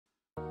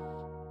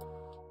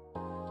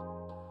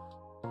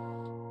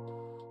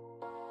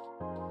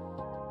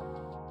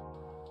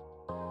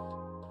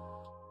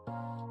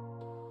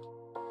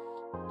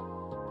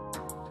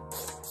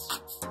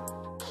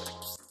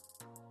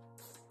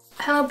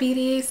Hello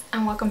beauties,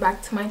 and welcome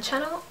back to my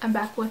channel. I'm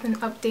back with an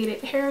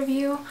updated hair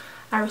review.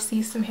 I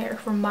received some hair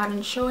from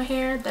Modern Show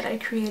Hair that I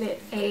created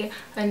a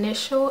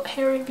initial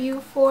hair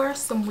review for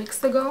some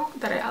weeks ago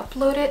that I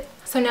uploaded.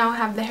 So now I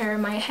have the hair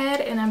in my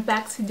head and I'm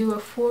back to do a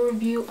full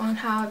review on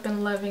how I've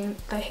been loving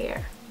the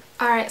hair.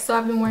 Alright, so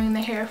I've been wearing the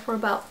hair for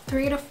about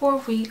 3 to 4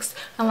 weeks,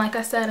 and like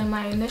I said in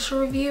my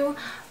initial review,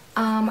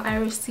 I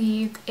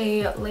received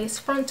a lace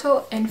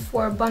frontal and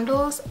 4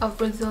 bundles of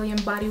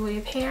Brazilian body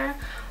wave hair.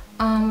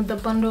 The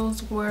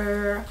bundles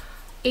were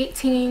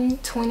 18,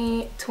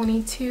 20,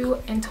 22,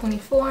 and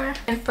 24.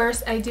 And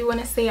first, I do want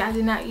to say I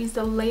did not use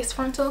the lace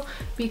frontal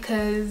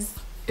because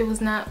it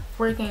was not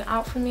working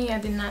out for me. I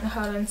did not know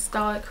how to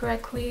install it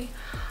correctly.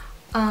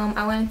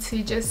 I wanted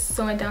to just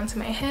sew it down to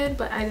my head,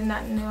 but I did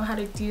not know how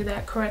to do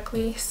that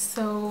correctly.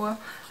 So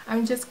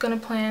I'm just gonna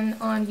plan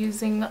on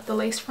using the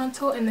lace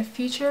frontal in the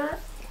future.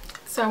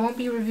 So I won't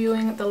be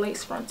reviewing the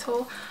lace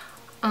frontal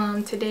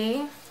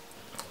today.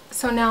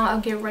 So now I'll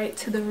get right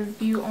to the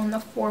review on the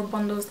 4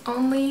 bundles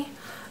only.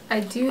 I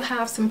do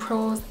have some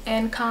pros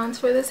and cons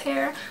for this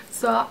hair,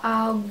 so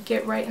I'll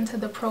get right into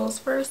the pros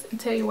first and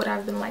tell you what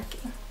I've been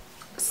liking.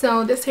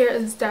 So this hair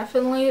is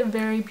definitely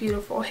very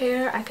beautiful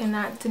hair. I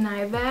cannot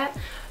deny that.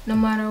 No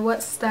matter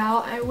what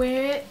style I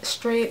wear it,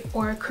 straight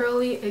or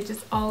curly, it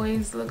just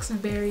always looks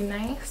very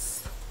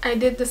nice. I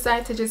did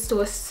decide to just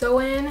do a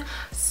sew-in,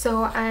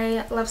 so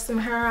I left some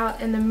hair out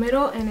in the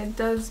middle and it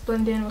does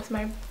blend in with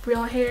my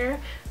real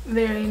hair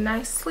very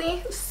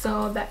nicely,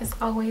 so that is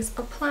always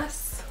a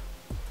plus.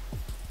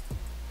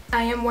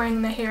 I am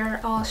wearing the hair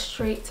all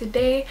straight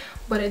today,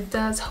 but it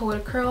does hold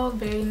a curl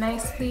very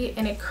nicely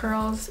and it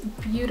curls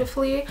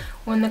beautifully.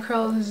 When the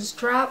curls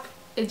drop,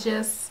 it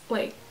just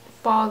like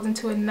falls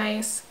into a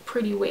nice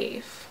pretty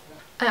wave.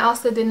 I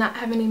also did not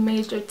have any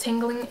major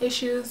tingling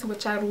issues,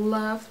 which I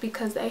love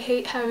because I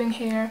hate having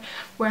hair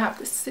where I have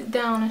to sit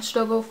down and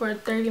struggle for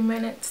 30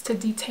 minutes to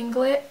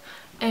detangle it.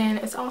 And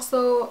it's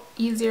also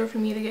easier for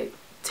me to get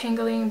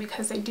tingling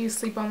because I do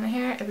sleep on the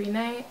hair every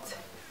night.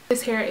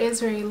 This hair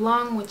is very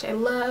long, which I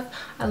love.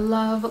 I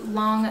love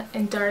long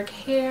and dark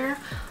hair.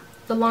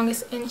 The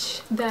longest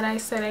inch that I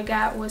said I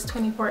got was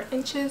 24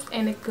 inches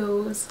and it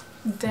goes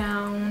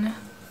down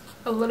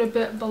a little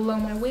bit below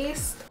my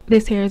waist.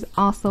 This hair is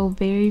also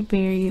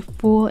very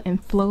full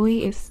and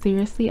flowy. It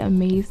seriously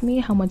amazed me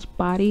how much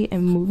body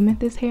and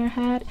movement this hair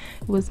had.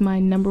 It was my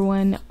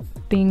 #1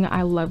 thing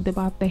I loved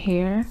about the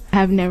hair. I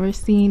have never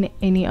seen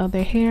any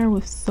other hair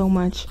with so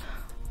much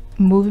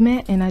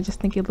movement, and I just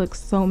think it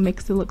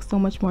makes it look so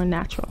much more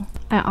natural.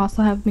 I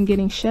also have been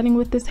getting shedding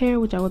with this hair,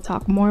 which I will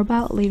talk more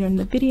about later in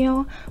the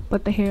video,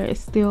 but the hair is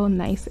still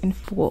nice and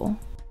full.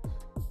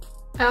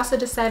 I also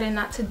decided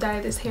not to dye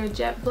this hair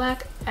jet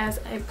black as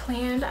I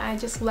planned. I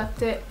just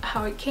left it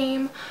how it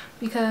came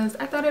because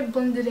I thought it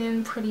blended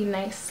in pretty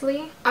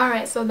nicely.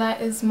 Alright, so that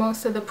is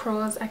most of the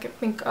pros I can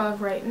think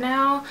of right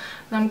now.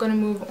 Now I'm going to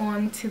move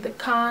on to the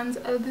cons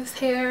of this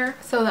hair.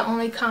 So the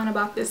only con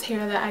about this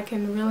hair that I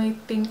can really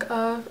think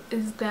of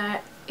is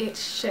that it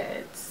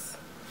sheds.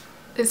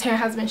 This hair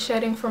has been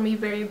shedding for me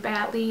very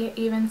badly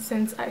even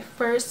since I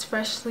first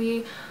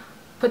freshly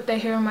put the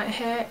hair in my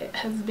head. It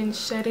has been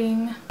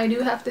shedding. I do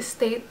have to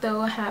state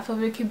though, half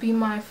of it could be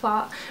my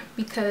fault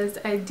because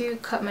I do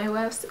cut my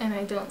wefts and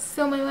I don't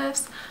sew my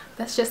wefts.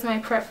 That's just my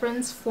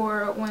preference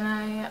for when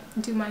I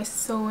do my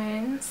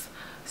sew-ins.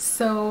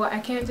 So I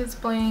can't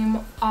just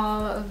blame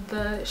all of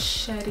the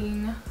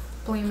shedding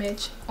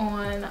blamage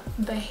on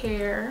the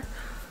hair.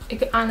 It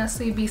could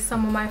honestly be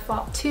some of my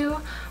fault too,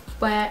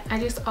 but I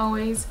just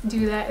always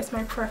do that. It's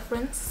my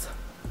preference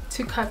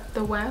to cut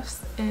the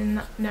wefts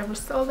and never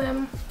sew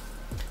them.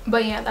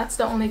 But yeah, that's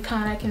the only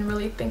con I can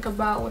really think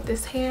about with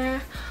this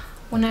hair.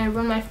 When I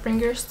run my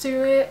fingers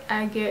through it,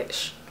 I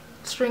get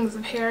strings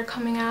of hair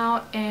coming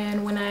out,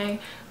 and when I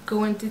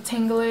go and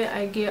detangle it,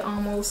 I get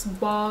almost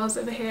balls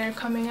of hair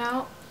coming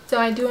out. So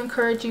I do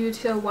encourage you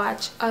to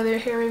watch other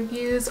hair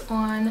reviews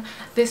on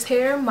this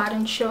hair,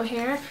 Modern Show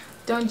Hair.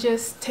 Don't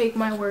just take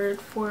my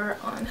word for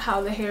on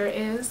how the hair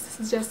is. This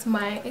is just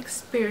my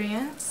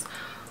experience.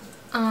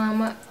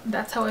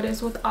 That's how it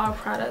is with all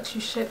products.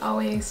 You should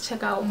always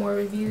check out more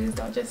reviews.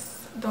 Don't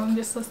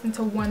just listen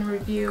to one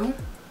review.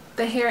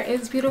 The hair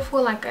is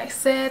beautiful, like I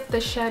said. The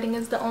shedding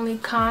is the only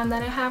con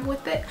that I have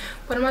with it,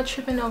 but I'm not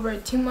tripping over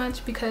it too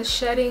much because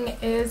shedding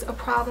is a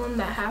problem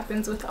that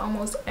happens with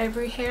almost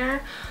every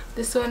hair.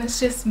 This one is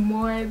just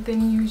more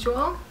than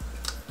usual,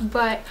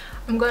 but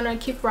I'm gonna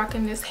keep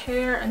rocking this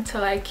hair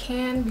until I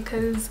can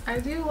because I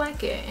do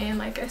like it, and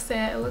like I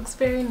said, it looks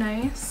very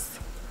nice.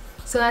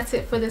 So that's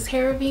it for this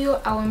hair review.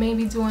 I will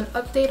maybe do an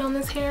update on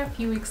this hair a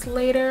few weeks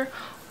later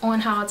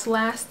on how it's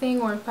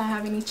lasting or if I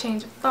have any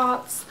change of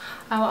thoughts.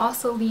 I will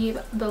also leave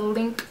the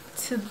link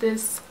to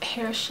this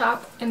hair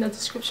shop in the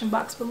description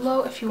box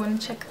below if you want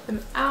to check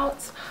them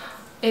out.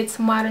 It's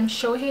Modern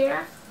Show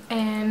Hair,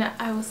 and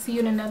I will see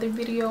you in another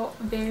video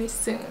very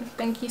soon.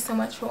 Thank you so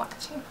much for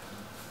watching.